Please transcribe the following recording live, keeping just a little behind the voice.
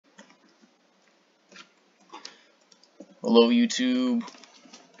Hello YouTube.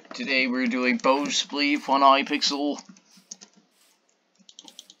 Today we're doing bowspleef on Hypixel.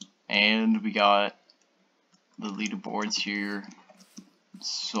 And we got the leaderboards here.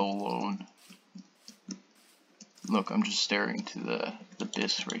 Solo. Look, I'm just staring to the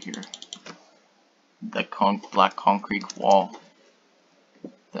abyss right here. That black concrete wall.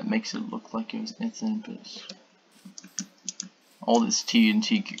 That makes it look like it's an abyss. All this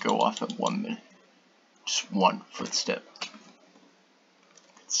TNT could go off at 1 minute. Just one footstep.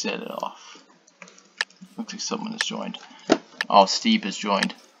 Set it off. Looks like someone has joined. Oh, Steve has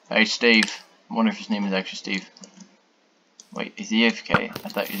joined. Hey, Steve. I wonder if his name is actually Steve. Wait, is he AFK? I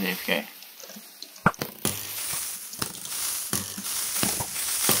thought he was AFK.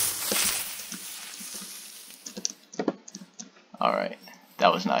 Alright.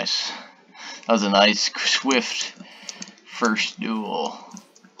 That was nice. That was a nice, swift first duel.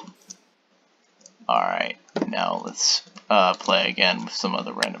 Alright. Now let's play again with some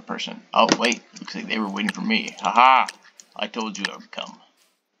other random person. Oh wait, looks like they were waiting for me. Haha! I told you I would come.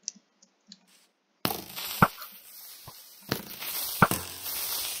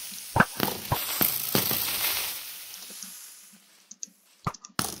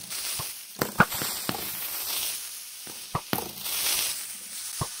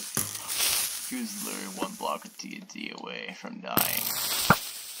 He was literally one block of TNT away from dying.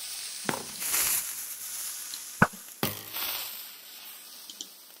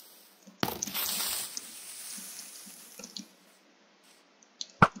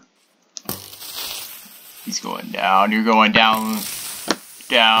 He's going down. You're going down.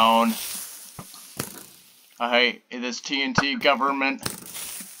 Down. I hate this TNT government.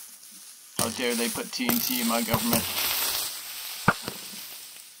 How dare they put TNT in my government?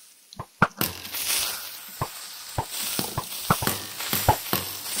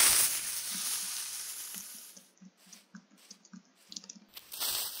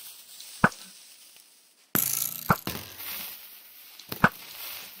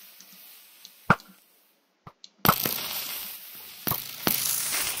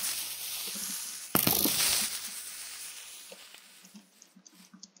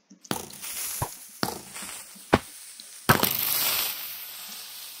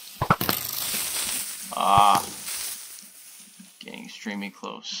 Ah, getting extremely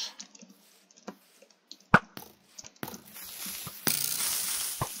close.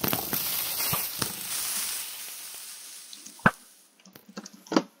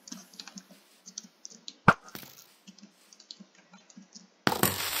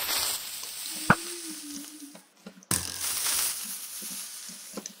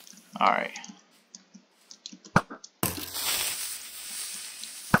 Alright.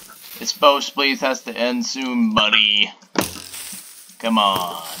 This bowspleef has to end soon, buddy. Come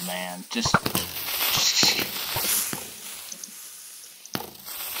on, man. Just.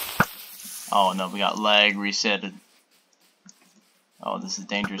 Oh no, we got lag resetted. Oh, this is a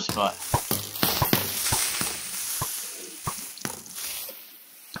dangerous spot.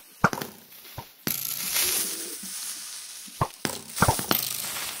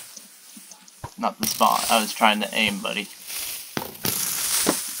 Not the spot I was trying to aim, buddy.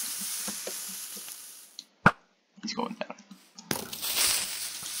 He's going down.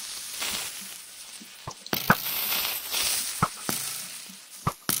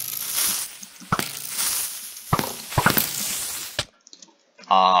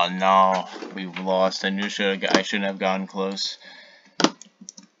 Oh no, we've lost. I shouldn't have gone close.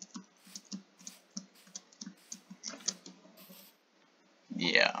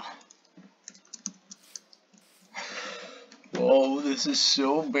 Yeah. Oh, this is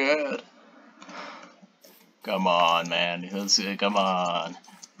so bad. Come on, man. Come on.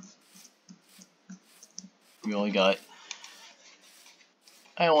 We only got.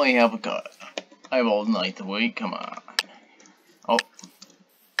 I only have a cut. I have all night to wait. Come on. Oh.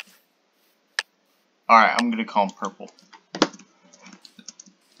 Alright, I'm gonna call him Purple.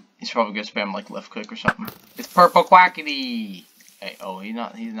 He's probably gonna spam like left click or something. It's Purple Quackity! Hey, oh, he's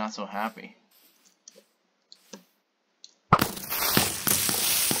not so happy.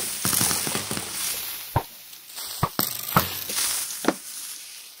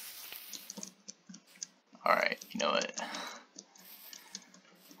 Alright, you know what?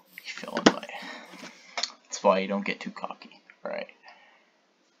 You fell in my. That's why you don't get too cocky. Alright.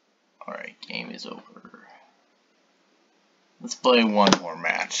 Alright, game is over. Let's play one more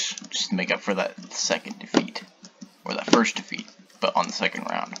match. Just to make up for that second defeat. Or that first defeat, but on the second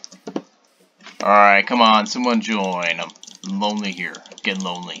round. Alright, come on, someone join. I'm lonely here. Getting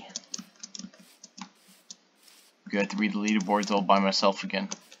lonely. You have to read the leaderboards all by myself again.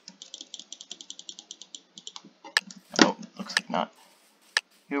 Oh,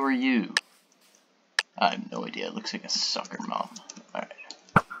 Who are you? I have no idea. It looks like a soccer mom.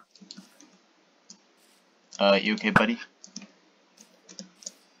 Alright. You okay, buddy?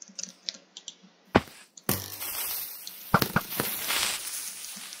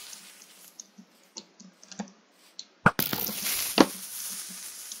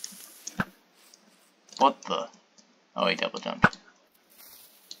 What the? Oh, he double jumped.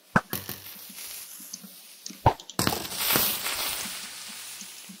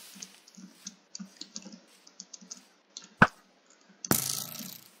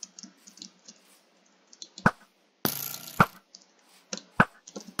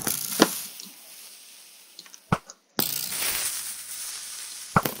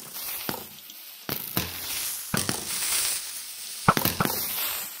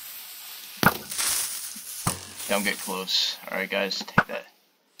 Don't get close. Alright guys, take that.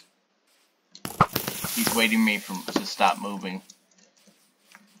 He's waiting me to stop moving.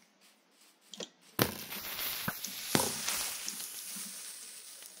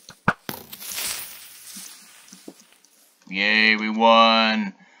 Yay, we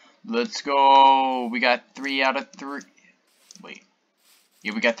won! Let's go! We got 3 out of 3. Wait.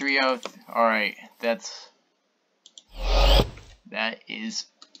 Yeah, we got 3 out of... Alright, that is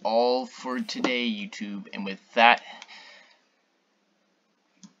all for today, YouTube. And with that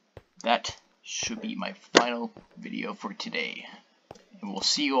should be my final video for today. And we'll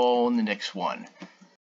see you all in the next one.